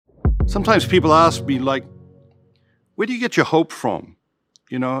Sometimes people ask me, like, where do you get your hope from?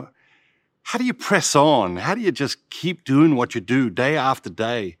 You know, how do you press on? How do you just keep doing what you do day after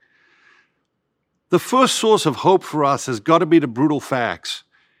day? The first source of hope for us has got to be the brutal facts.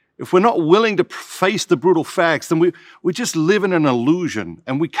 If we're not willing to face the brutal facts, then we just live in an illusion,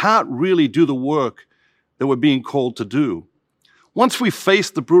 and we can't really do the work that we're being called to do. Once we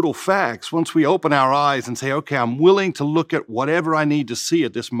face the brutal facts, once we open our eyes and say, okay, I'm willing to look at whatever I need to see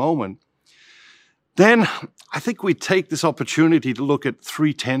at this moment, then I think we take this opportunity to look at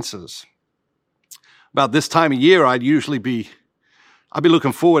three tenses. About this time of year, I'd be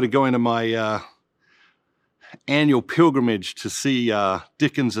looking forward to going to my annual pilgrimage to see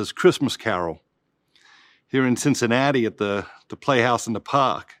Dickens's Christmas Carol here in Cincinnati at the Playhouse in the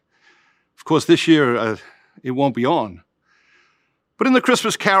Park. Of course, this year it won't be on. But in the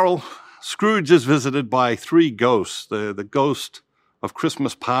Christmas Carol, Scrooge is visited by three ghosts, the ghost of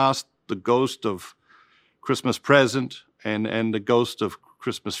Christmas past, the ghost of Christmas present, and the ghost of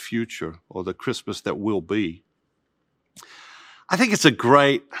Christmas future, or the Christmas that will be. I think it's a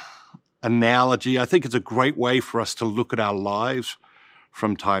great analogy. I think it's a great way for us to look at our lives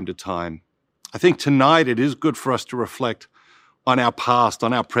from time to time. I think tonight it is good for us to reflect on our past,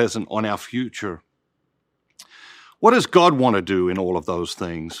 on our present, on our future. What does God want to do in all of those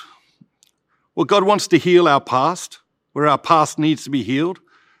things? Well, God wants to heal our past. Where our past needs to be healed,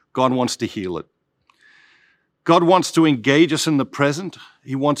 God wants to heal it. God wants to engage us in the present.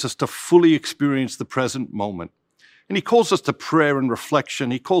 He wants us to fully experience the present moment. And He calls us to prayer and reflection.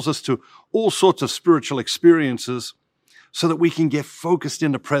 He calls us to all sorts of spiritual experiences so that we can get focused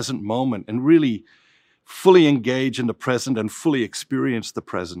in the present moment and really fully engage in the present and fully experience the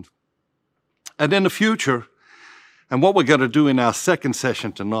present. And in the future, and what we're going to do in our second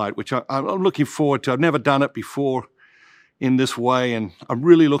session tonight, which I'm looking forward to, I've never done it before in this way, and I'm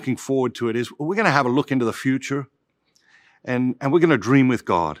really looking forward to it, is we're going to have a look into the future, and we're going to dream with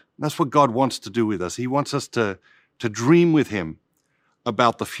God. That's what God wants to do with us. He wants us to dream with Him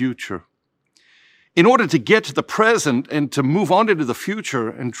about the future. In order to get to the present and to move on into the future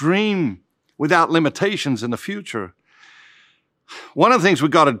and dream without limitations in the future, one of the things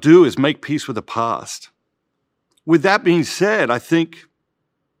we've got to do is make peace with the past. With that being said, I think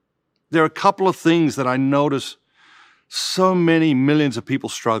there are a couple of things that I notice so many millions of people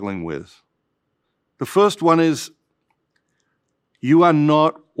struggling with. The first one is, you are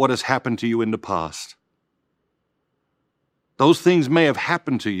not what has happened to you in the past. Those things may have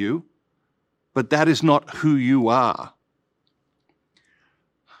happened to you, but that is not who you are.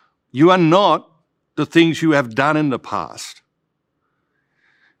 You are not the things you have done in the past.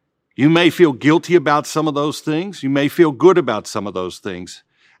 You may feel guilty about some of those things. You may feel good about some of those things.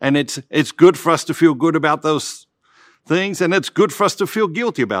 And it's good for us to feel good about those things, and it's good for us to feel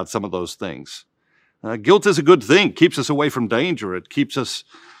guilty about some of those things. Guilt is a good thing. It keeps us away from danger. It keeps us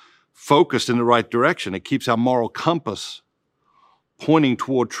focused in the right direction. It keeps our moral compass pointing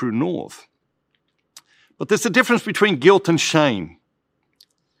toward true north. But there's a difference between guilt and shame.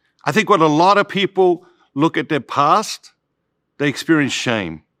 I think when a lot of people look at their past, they experience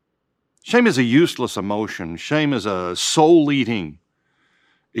shame. Shame is a useless emotion. Shame is a soul-eating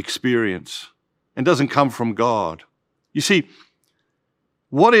experience and doesn't come from God. You see,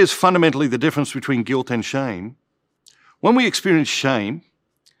 what is fundamentally the difference between guilt and shame? When we experience shame,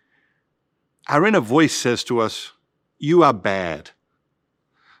 our inner voice says to us, you are bad.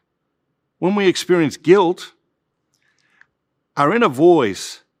 When we experience guilt, our inner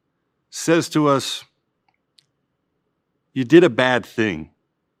voice says to us, you did a bad thing.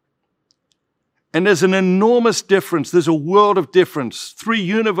 And there's an enormous difference. There's a world of difference, 3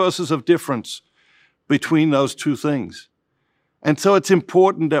 universes of difference between those two things. And so it's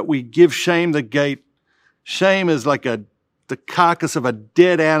important that we give shame the gate. Shame is like the carcass of a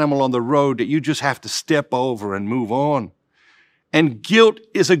dead animal on the road that you just have to step over and move on. And guilt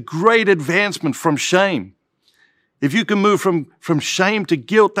is a great advancement from shame. If you can move from shame to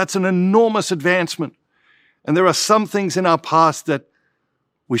guilt, that's an enormous advancement. And there are some things in our past that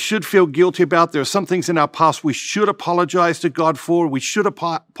we should feel guilty about. There are some things in our past we should apologize to God for. We should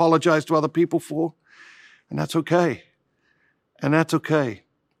apologize to other people for. And that's okay. And that's okay.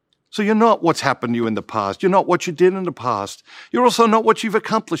 So you're not what's happened to you in the past. You're not what you did in the past. You're also not what you've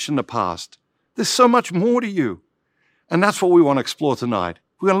accomplished in the past. There's so much more to you. And that's what we want to explore tonight.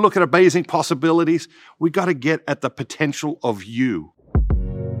 We're going to look at amazing possibilities. We've got to get at the potential of you.